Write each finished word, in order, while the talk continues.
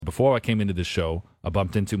before I came into this show, I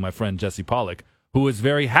bumped into my friend Jesse Pollock, who is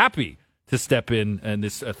very happy to step in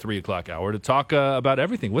this 3 o'clock hour to talk about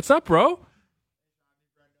everything. What's up, bro?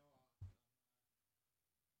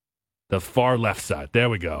 The far left side. There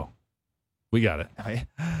we go. We got it.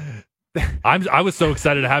 I was so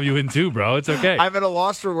excited to have you in too, bro. It's okay. I'm at a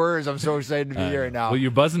loss for words. I'm so excited to be here right now. Well,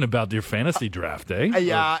 you're buzzing about your fantasy draft, eh?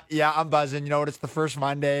 Yeah, I'm buzzing. You know what? It's the first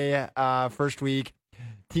Monday, first week.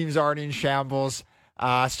 Team's already in shambles.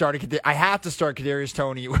 I have to start Kadarius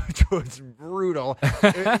Toney, which was brutal.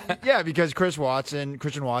 Because Christian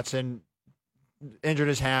Watson injured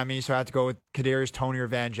his hammy, so I had to go with Kadarius Toney or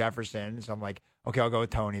Van Jefferson. So I'm like, okay, I'll go with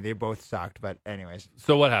Toney. They both sucked, but anyways.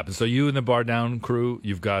 So what happened? So you and the Bardown crew,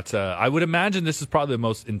 you've got. I would imagine this is probably the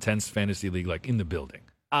most intense fantasy league like in the building.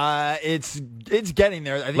 It's getting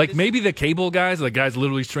there. I think like maybe the cable guys, like guys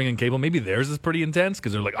literally stringing cable. Maybe theirs is pretty intense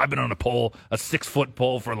because they're like, I've been on a 6-foot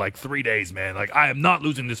pole for like 3 days, man. Like I am not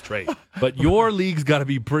losing this trade. But your league's got to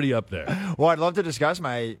be pretty up there. Well, I'd love to discuss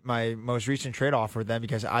my most recent trade offer with them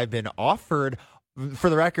because I've been offered, for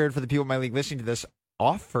the record, for the people in my league listening to this,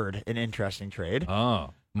 offered an interesting trade.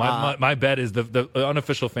 Oh, my bet is the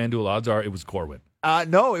unofficial FanDuel odds are it was Corwin.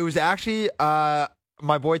 No, it was actually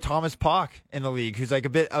my boy Thomas Pollock in the league, who's like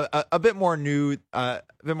a bit more new to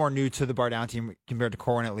the Bardown team compared to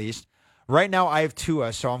Corwin at least. Right now, I have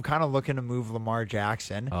Tua, so I'm kind of looking to move Lamar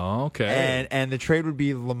Jackson. Oh, okay. And the trade would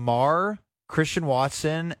be Lamar, Christian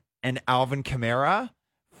Watson, and Alvin Kamara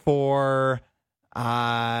for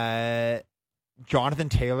Jonathan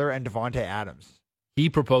Taylor and Devontae Adams. He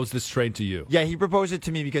proposed this trade to you. Yeah, he proposed it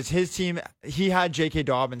to me because his team, he had J.K.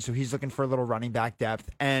 Dobbins, so he's looking for a little running back depth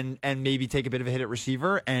and maybe take a bit of a hit at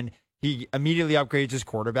receiver. And he immediately upgrades his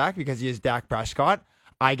quarterback because he has Dak Prescott.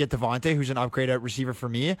 I get Devontae, who's an upgrade at receiver for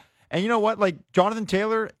me. And you know what? Like, Jonathan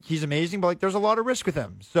Taylor, he's amazing, but like there's a lot of risk with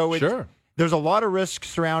him. So there's a lot of risk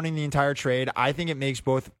surrounding the entire trade. I think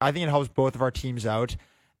it helps both of our teams out.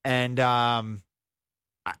 And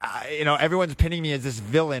everyone's pinning me as this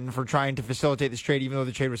villain for trying to facilitate this trade, even though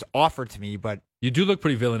the trade was offered to me. But you do look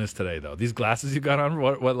pretty villainous today, though. These glasses you got on,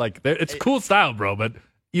 what like it's cool style, bro. But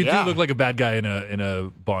you do look like a bad guy in a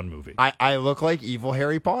Bond movie. I look like evil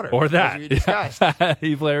Harry Potter, or that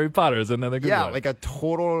evil Harry Potter is another good one. Like a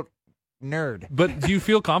total nerd. But do you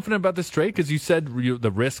feel confident about this trade? Because you said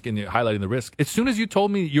the risk and you're highlighting the risk. As soon as you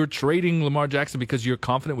told me you're trading Lamar Jackson because you're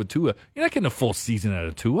confident with Tua, you're not getting a full season out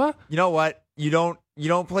of Tua. You know what? You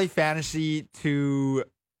don't play fantasy to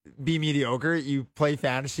be mediocre. You play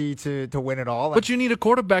fantasy to win it all. But you need a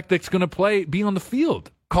quarterback that's going to be on the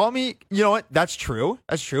field. Call me, you know what? That's true.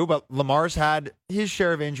 But Lamar's had his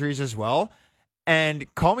share of injuries as well.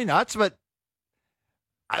 And call me nuts, but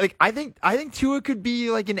I think Tua could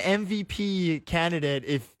be like an MVP candidate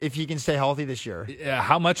if he can stay healthy this year. Yeah,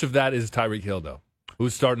 how much of that is Tyreek Hill though? Who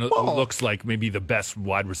looks like maybe the best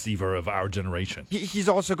wide receiver of our generation. He's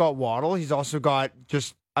also got Waddle. He's also got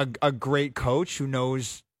just a great coach who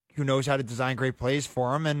knows how to design great plays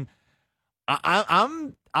for him. And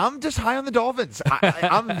I'm just high on the Dolphins.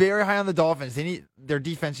 I'm very high on the Dolphins. Their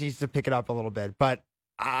defense needs to pick it up a little bit, but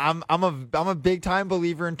I'm a big time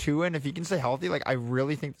believer in Tua, and if he can stay healthy, like I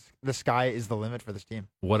really think the sky is the limit for this team.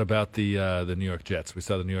 What about the New York Jets? We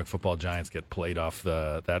saw the New York Football Giants get played off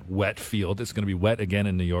that wet field. It's going to be wet again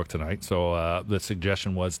in New York tonight. So the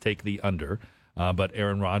suggestion was take the under. But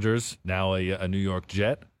Aaron Rodgers, now a New York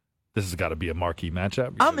Jet. This has got to be a marquee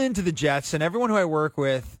matchup. I'm into the Jets, and everyone who I work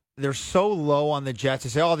with, they're so low on the Jets. They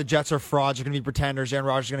say, oh, the Jets are frauds. They're going to be pretenders. Aaron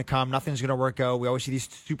Rodgers is going to come. Nothing's going to work out. We always see these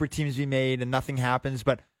super teams be made, and nothing happens.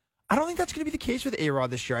 But I don't think that's going to be the case with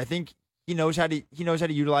A-Rod this year. I think he knows how to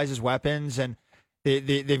utilize his weapons, and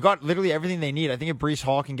they've got literally everything they need. I think if Breece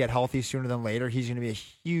Hall can get healthy sooner than later, he's going to be a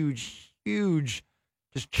huge, huge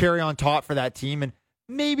just cherry on top for that team. And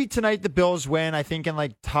maybe tonight the Bills win. I think in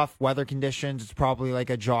like tough weather conditions, it's probably like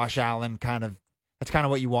a Josh Allen kind of. That's kind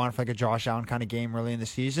of what you want for like a Josh Allen kind of game early in the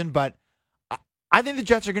season. But I think the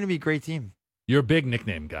Jets are going to be a great team. You're a big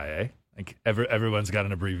nickname guy, eh? Like everyone's got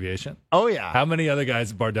an abbreviation. Oh yeah. How many other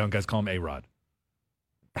Bardown guys call him A-Rod?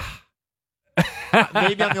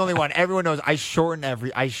 Maybe I'm the only one. Everyone knows I shorten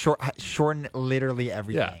literally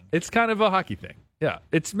everything. Yeah, it's kind of a hockey thing. Yeah,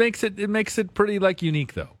 it makes it pretty like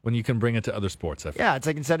unique though when you can bring it to other sports. Yeah, it's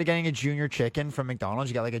like instead of getting a junior chicken from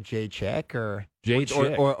McDonald's, you got like a J Chick or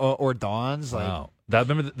Don's. Wow, I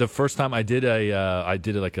remember the first time I did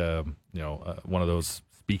like a one of those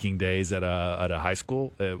speaking days at a high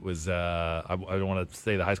school. It was I don't want to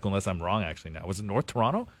say the high school unless I'm wrong. Actually, now was it North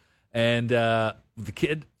Toronto? And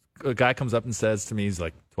a guy comes up and says to me, he's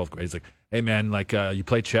like 12th grade. He's like, "Hey man, like you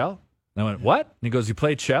play Chell?" And I went, "What?" And he goes, "You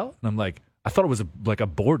play Chell?" And I'm like, I thought it was like a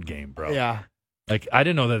board game, bro. Yeah. Like, I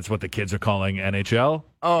didn't know that's what the kids are calling NHL.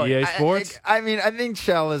 EA Sports. I think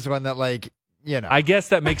Shell is one that, like, you know. I guess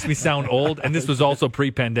that makes me sound old, and this was also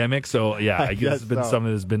pre-pandemic, so yeah, I guess it's been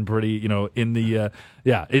something that's been pretty, in the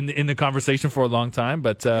in the conversation for a long time.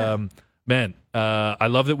 But man, I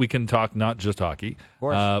love that we can talk not just hockey,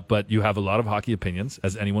 but you have a lot of hockey opinions,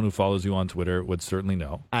 as anyone who follows you on Twitter would certainly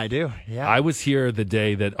know. I do. Yeah, I was here the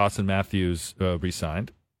day that Auston Matthews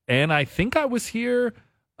resigned, and I think I was here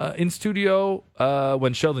in studio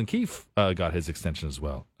when Sheldon Keefe got his extension as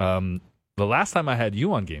well. The last time I had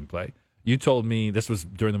you on Gameplay, you told me this was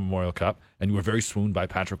during the Memorial Cup, and you were very swooned by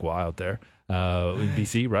Patrick Waugh out there in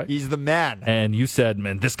BC, right? He's the man. And you said,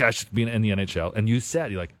 man, this guy should be in the NHL. And you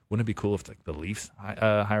said, you're like, wouldn't it be cool if like the Leafs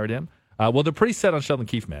hired him? Well, they're pretty set on Sheldon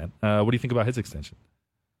Keefe, man. What do you think about his extension?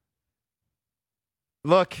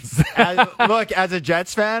 Look, as a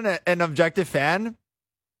Jets fan, an objective fan,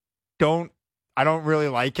 I don't really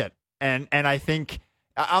like it. And I think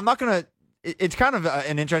I'm not going to. It's kind of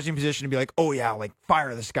an interesting position to be like, oh yeah, like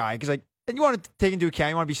fire this guy, because like, and you want to take into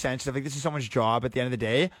account, you want to be sensitive. Like, this is someone's job at the end of the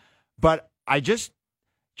day. But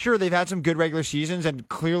sure, they've had some good regular seasons, and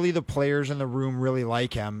clearly the players in the room really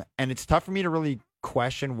like him. And it's tough for me to really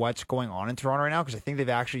question what's going on in Toronto right now, because I think they've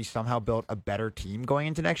actually somehow built a better team going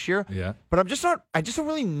into next year. Yeah. But I just don't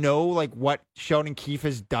really know like what Sheldon Keefe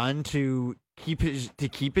has done to keep his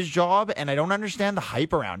job, and I don't understand the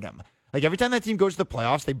hype around him. Like, every time that team goes to the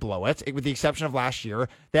playoffs, they blow it, with the exception of last year.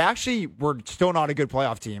 They actually were still not a good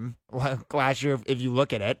playoff team last year, if you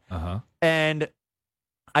look at it. And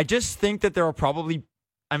I just think that there are probably,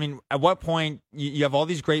 at what point you have all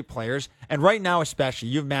these great players, and right now especially,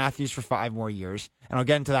 you have Matthews for 5 more years, and I'll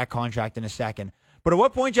get into that contract in a second. But at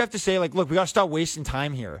what point do you have to say, like, look, we got to stop wasting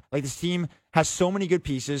time here. Like, this team has so many good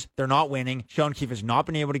pieces. They're not winning. Sheldon Keefe has not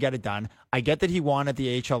been able to get it done. I get that he won at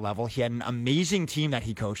the AHL level. He had an amazing team that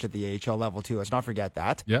he coached at the AHL level, too. Let's not forget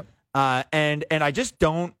that. Yep. And I just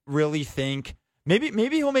don't really think, maybe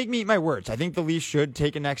he'll make me eat my words. I think the Leafs should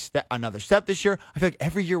take another step this year. I feel like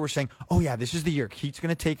every year we're saying, oh yeah, this is the year. Keefe's going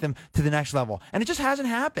to take them to the next level. And it just hasn't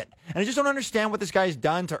happened. And I just don't understand what this guy's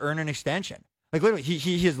done to earn an extension. Like, literally,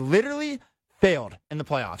 he has literally failed in the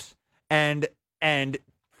playoffs. And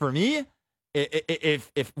for me,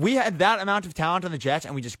 if we had that amount of talent on the Jets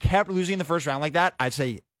and we just kept losing in the first round like that, I'd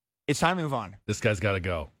say it's time to move on. This guy's got to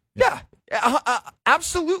go. Yeah,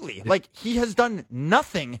 absolutely. Like, he has done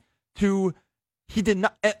nothing to. He did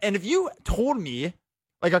not. And if you told me,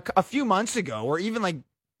 like a few months ago, or even like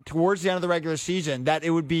towards the end of the regular season, that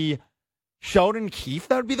it would be Sheldon Keefe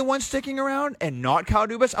that would be the one sticking around and not Kyle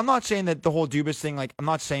Dubas. I'm not saying that the whole Dubas thing, like, I'm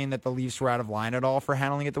not saying that the Leafs were out of line at all for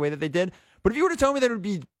handling it the way that they did. But if you were to tell me that it would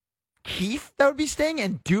be Keefe that would be staying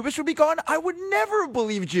and Dubas would be gone, I would never have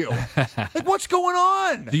believed you. Like, what's going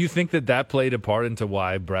on? Do you think that played a part into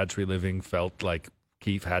why Brad Treliving felt like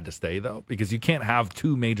Keefe had to stay, though? Because you can't have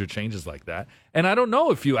 2 major changes like that. And I don't know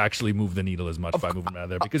if you actually move the needle as much by moving him out of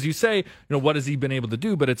there. Because you say, what has he been able to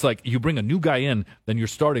do? But it's like, you bring a new guy in, then you're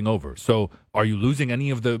starting over. So are you losing any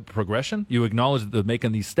of the progression? You acknowledge that they're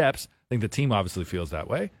making these steps. I think the team obviously feels that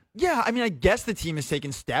way. Yeah, I guess the team has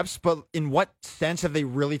taken steps, but in what sense have they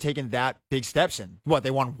really taken that big steps in? What,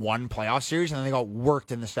 they won 1 playoff series and then they got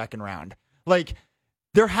worked in the second round? Like,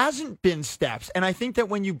 there hasn't been steps. And I think that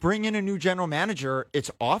when you bring in a new general manager,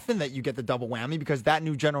 it's often that you get the double whammy because that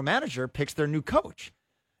new general manager picks their new coach.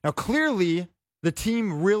 Now, clearly, the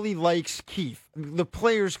team really likes Keefe. The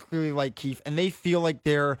players clearly like Keefe, and they feel like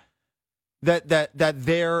they're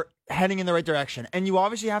heading in the right direction. And you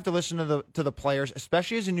obviously have to listen to the players,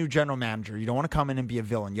 especially as a new general manager. You don't want to come in and be a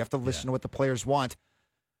villain. You have to listen to what the players want.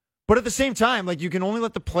 But at the same time, like, you can only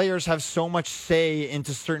let the players have so much say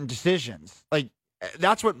into certain decisions. Like,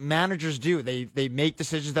 that's what managers do. They make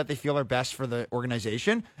decisions that they feel are best for the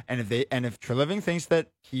organization. And if Treliving thinks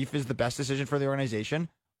that Keefe is the best decision for the organization,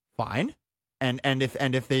 fine. And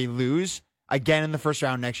if they lose again in the first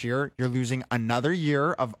round next year, you're losing another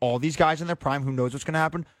year of all these guys in their prime. Who knows what's going to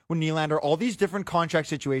happen with Nylander? All these different contract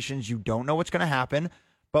situations. You don't know what's going to happen.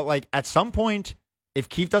 But like, at some point, if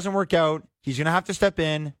Keefe doesn't work out, he's going to have to step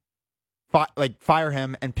in, fire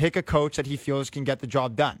him, and pick a coach that he feels can get the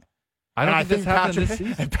job done. I don't think this happened this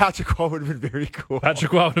season. And Patrick Waugh would have been very cool.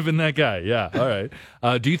 Patrick Waugh would have been that guy. Yeah. All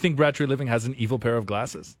right. Do you think Brad Treliving has an evil pair of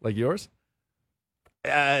glasses like yours?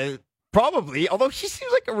 Probably. Although he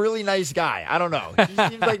seems like a really nice guy. I don't know. He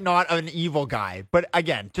seems like not an evil guy. But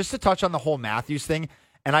again, just to touch on the whole Matthews thing,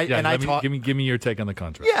 give me your take on the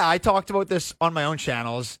contract. Yeah, I talked about this on my own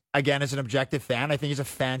channels. Again, as an objective fan, I think it's a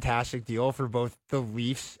fantastic deal for both the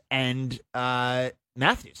Leafs and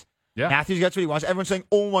Matthews. Yeah. Matthews gets what he wants. Everyone's saying,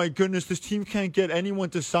 oh my goodness, this team can't get anyone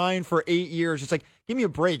to sign for 8 years. It's like, give me a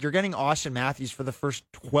break. You're getting Auston Matthews for the first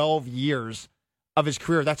 12 years of his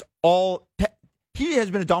career. That's all. He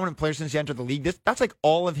has been a dominant player since he entered the league. That's like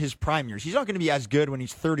all of his prime years. He's not going to be as good when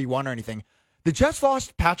he's 31 or anything. The Jets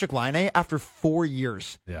lost Patrick Laine after 4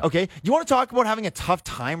 years. Yeah. Okay? You want to talk about having a tough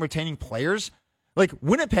time retaining players? Like,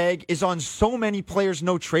 Winnipeg is on so many players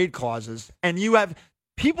no trade clauses, and you have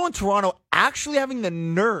people in Toronto actually having the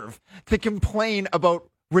nerve to complain about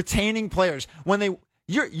retaining players when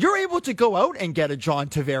you're able to go out and get a John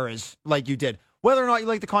Tavares like you did. Whether or not you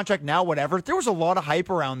like the contract now, whatever, there was a lot of hype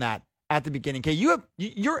around that at the beginning. Okay,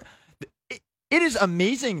 it is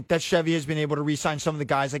amazing that Chevy has been able to re-sign some of the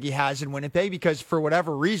guys like he has in Winnipeg because for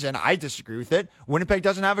whatever reason, I disagree with it. Winnipeg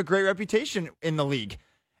doesn't have a great reputation in the league.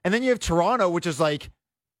 And then you have Toronto, which is like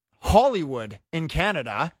Hollywood in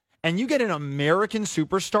Canada, and you get an American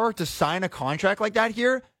superstar to sign a contract like that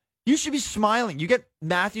here, you should be smiling. You get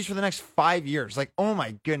Matthews for the next 5 years. Like, oh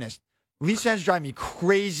my goodness. Leafs fans drive me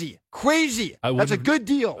crazy. Crazy. That's a good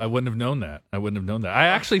deal. I wouldn't have known that. I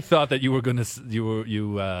actually thought that you were going to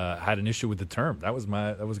you had an issue with the term. That was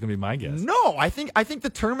going to be my guess. No, I think the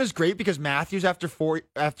term is great because Matthews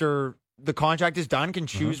after the contract is done can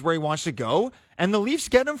choose where he wants to go, and the Leafs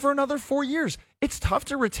get him for another 4 years. It's tough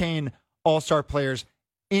to retain all-star players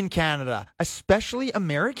in Canada, especially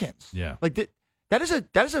Americans. Yeah. Like that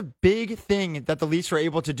is a big thing that the Leafs are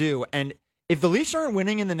able to do, and if the Leafs aren't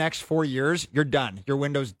winning in the next 4 years, you're done. Your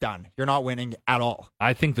window's done. You're not winning at all.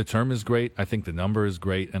 I think the term is great. I think the number is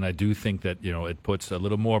great. And I do think that, it puts a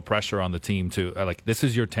little more pressure on the team to, this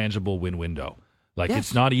is your tangible win window.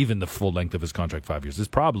 It's not even the full length of his contract, 5 years. It's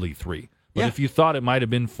probably 3. But if you thought it might have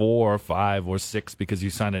been 4 or 5 or 6 because you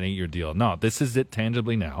signed an 8-year deal, no, this is it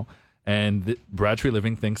tangibly now. And Brad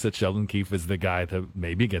Treliving thinks that Sheldon Keefe is the guy to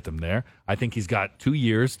maybe get them there. I think he's got 2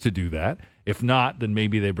 years to do that. If not, then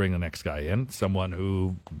maybe they bring the next guy in, someone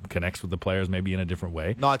who connects with the players maybe in a different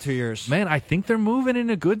way. Not 2 years. Man, I think they're moving in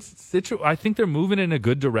a good I think they're moving in a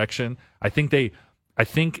good direction. I think a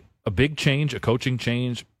big change, a coaching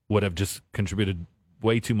change, would have just contributed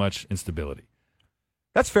way too much instability.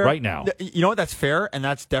 That's fair. Right now. You know what? That's fair, and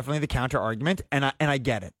that's definitely the counter argument, and I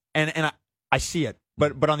get it. And I see it.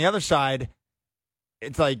 But on the other side,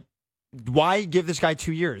 it's like, why give this guy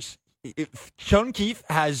 2 years? Sheldon Keefe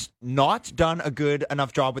has not done a good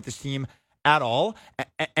enough job with this team at all.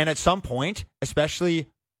 And at some point, especially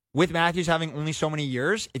with Matthews having only so many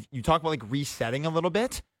years, if you talk about resetting a little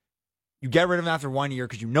bit, you get rid of him after 1 year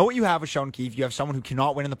because you know what you have with Sheldon Keefe. You have someone who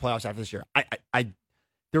cannot win in the playoffs after this year.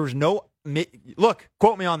 There was no look.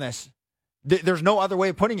 Quote me on this. There's no other way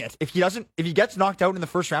of putting it. If he gets knocked out in the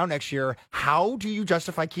first round next year, how do you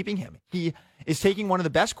justify keeping him? He is taking one of the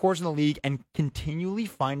best cores in the league and continually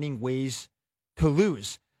finding ways to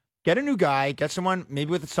lose. Get a new guy, get someone maybe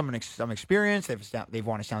with some experience. They've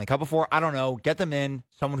won a Stanley Cup before. I don't know. Get them in,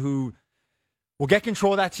 someone who will get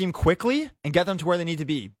control of that team quickly and get them to where they need to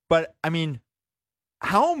be. But I mean,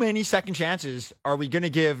 how many second chances are we going to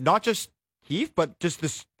give? Not just Keefe, but just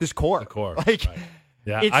this core. The core, right.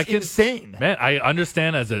 Yeah, it's insane. Man, I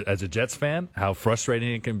understand as a Jets fan how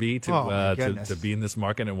frustrating it can be to be in this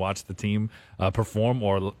market and watch the team perform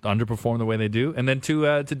or underperform the way they do, and then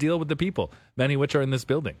to deal with the people, many of which are in this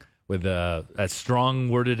building, with as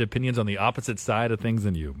strong-worded opinions on the opposite side of things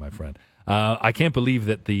than you, my friend. I can't believe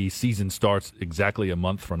that the season starts exactly a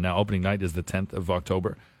month from now. Opening night is the 10th of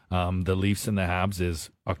October. The Leafs and the Habs is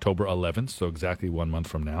October 11th, so exactly 1 month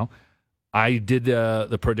from now. I did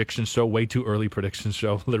the prediction show, way too early prediction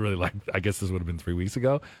show, literally I guess this would have been 3 weeks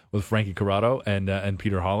ago, with Frankie Corrado and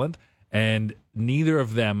Peter Holland. And neither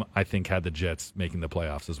of them, I think, had the Jets making the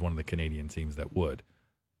playoffs as one of the Canadian teams that would.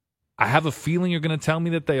 I have a feeling you're going to tell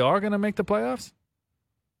me that they are going to make the playoffs?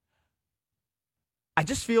 I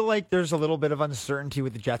just feel like there's a little bit of uncertainty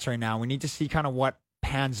with the Jets right now. We need to see kind of what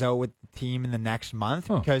pans out with the team in the next month.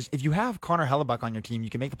 Because if you have Connor Hellebuck on your team, you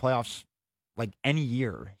can make the playoffs any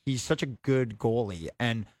year. He's such a good goalie.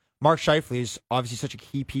 And Mark Scheifele is obviously such a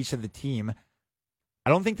key piece of the team.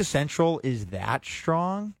 I don't think the Central is that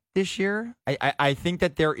strong this year. I think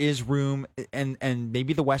that there is room, and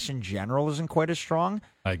maybe the West in general isn't quite as strong.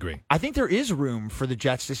 I agree. I think there is room for the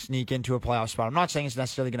Jets to sneak into a playoff spot. I'm not saying it's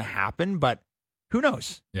necessarily going to happen, but who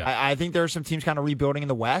knows? Yeah. I think there are some teams kind of rebuilding in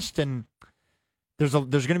the West, and there's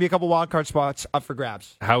going to be a couple wild card spots up for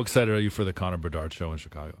grabs. How excited are you for the Connor Bedard show in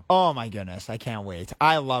Chicago? Oh my goodness, I can't wait.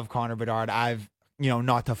 I love Connor Bedard. I've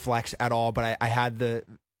not to flex at all, but I had the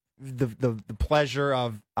pleasure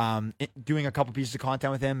of doing a couple pieces of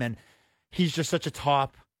content with him, and he's just such a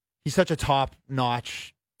top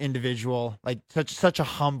notch individual, such a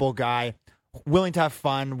humble guy, willing to have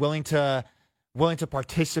fun, willing to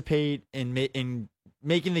participate in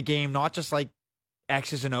making the game not just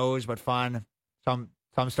X's and O's, but fun. Some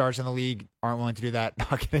stars in the league aren't willing to do that.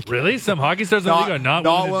 Not kidding. Really? Some hockey stars in the league are not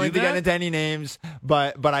willing to do that? get into any names.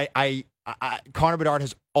 But I Connor Bedard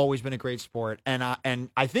has always been a great sport, and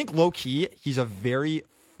I think low key he's a very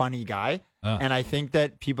funny guy, and I think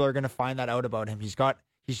that people are going to find that out about him. He's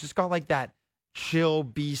just got like that chill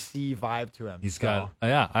BC vibe to him. He's got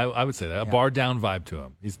I would say that a Bardown vibe to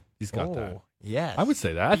him. He's got that. Yes. I would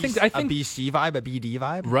say that. I think a BC vibe, a BD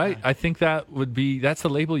vibe. Right. I think that's the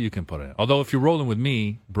label you can put in it. Although if you're rolling with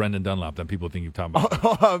me, Brendan Dunlop, then people think you're talking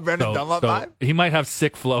about Brendan Dunlop vibe. He might have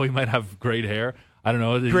sick flow. He might have great hair. I don't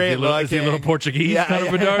know. Is he a little Portuguese kind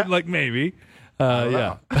of Bedard? Like maybe.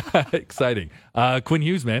 Exciting. Quinn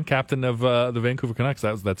Hughes, man, captain of the Vancouver Canucks.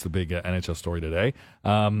 That's the big NHL story today.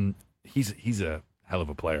 He's a hell of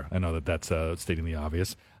a player. I know that's stating the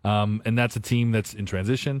obvious. And that's a team that's in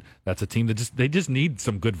transition. That's a team that they just need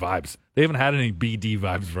some good vibes. They haven't had any BD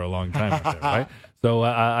vibes for a long time out there, right? So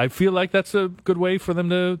I feel like that's a good way for them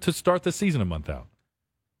to start the season a month out.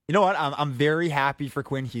 You know what? I'm very happy for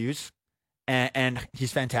Quinn Hughes, and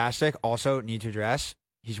he's fantastic. Also, need to address,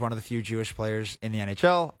 he's one of the few Jewish players in the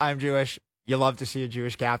NHL. I'm Jewish. You love to see a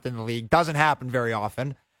Jewish captain in the league. Doesn't happen very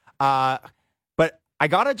often. But I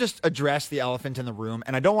got to just address the elephant in the room,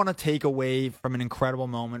 and I don't want to take away from an incredible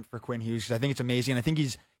moment for Quinn Hughes because I think it's amazing, and I think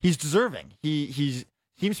he's deserving. He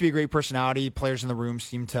seems to be a great personality. Players in the room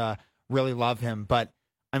seem to really love him. But,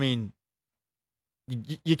 I mean,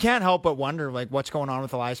 you can't help but wonder, like, what's going on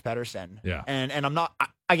with Elias Pettersson. Yeah. And I'm not,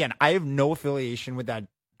 again, I have no affiliation with that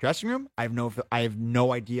dressing room. I have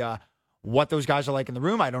no idea what those guys are like in the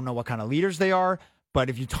room. I don't know what kind of leaders they are. But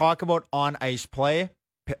if you talk about on-ice play,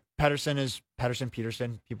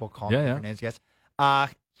 Peterson, people call him different names, yes.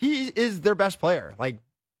 He is their best player, like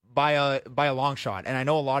by a long shot. And I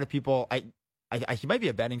know a lot of people, he might be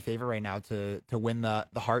a betting favorite right now to win the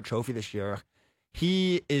Hart Trophy this year.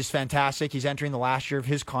 He is fantastic. He's entering the last year of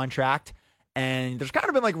his contract, and there's kind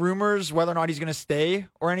of been like rumors whether or not he's going to stay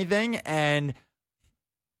or anything. And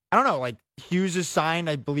I don't know, like Hughes is signed,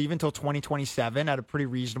 I believe, until 2027 at a pretty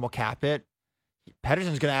reasonable cap hit.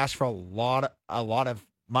 Pettersson's going to ask for a lot of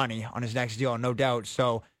money on his next deal, no doubt.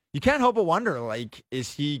 So you can't help but wonder, like,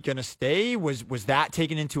 is he going to stay? Was that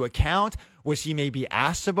taken into account? Was he maybe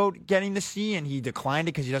asked about getting the C and he declined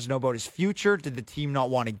it because he doesn't know about his future? Did the team not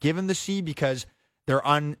want to give him the C because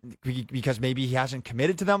because maybe he hasn't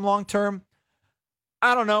committed to them long term?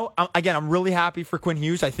 I don't know. I'm really happy for Quinn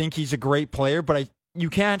Hughes. I think he's a great player, but you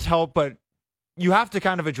can't help but you have to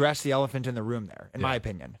kind of address the elephant in the room there, in my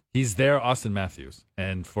opinion. He's there, Auston Matthews.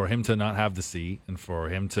 And for him to not have the C and for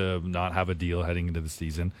him to not have a deal heading into the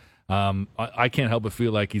season, I can't help but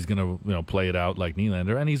feel like he's going to play it out like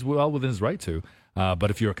Nylander, and he's well within his right to. But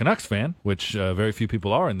if you're a Canucks fan, which very few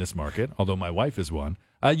people are in this market, although my wife is one,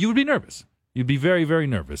 you would be nervous. You'd be very, very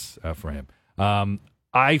nervous for him.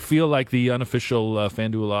 I feel like the unofficial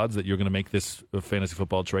FanDuel odds that you're going to make this fantasy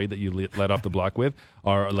football trade that you let off the block with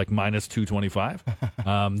are like minus 225.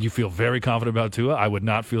 You feel very confident about Tua. I would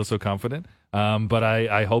not feel so confident. But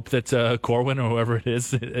I hope that Corwin or whoever it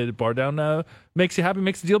is at Bardown makes you happy,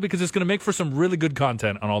 makes the deal, because it's going to make for some really good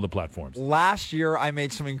content on all the platforms. Last year, I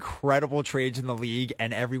made some incredible trades in the league,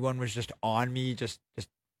 and everyone was just on me, just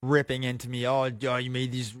ripping into me. Oh,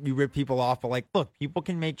 you rip people off. But like, look, people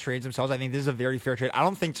can make trades themselves. I think this is a very fair trade. I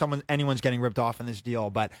don't think anyone's getting ripped off in this deal.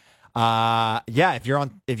 But if you're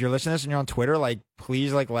listening to this and you're on Twitter, like,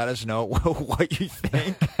 please, like, let us know what you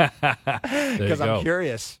think, because I'm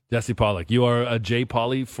curious. Jesse Pollock, you are a J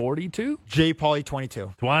Pauly 42? J Pauly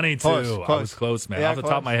 22. 22. Close. I was close, man. Off the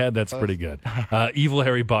top of my head, that's pretty good. Evil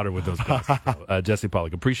Harry Potter with those glasses. Jesse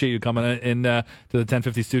Pollock, appreciate you coming in to the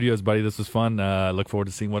 1050 studios, buddy. This was fun. Look forward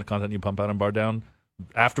to seeing what content you pump out on Bardown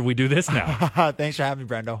after we do this now. Thanks for having me,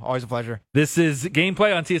 Brendo. Always a pleasure. This is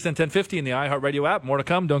Gameplay on TSN 1050 and the iHeartRadio app. More to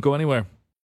come. Don't go anywhere.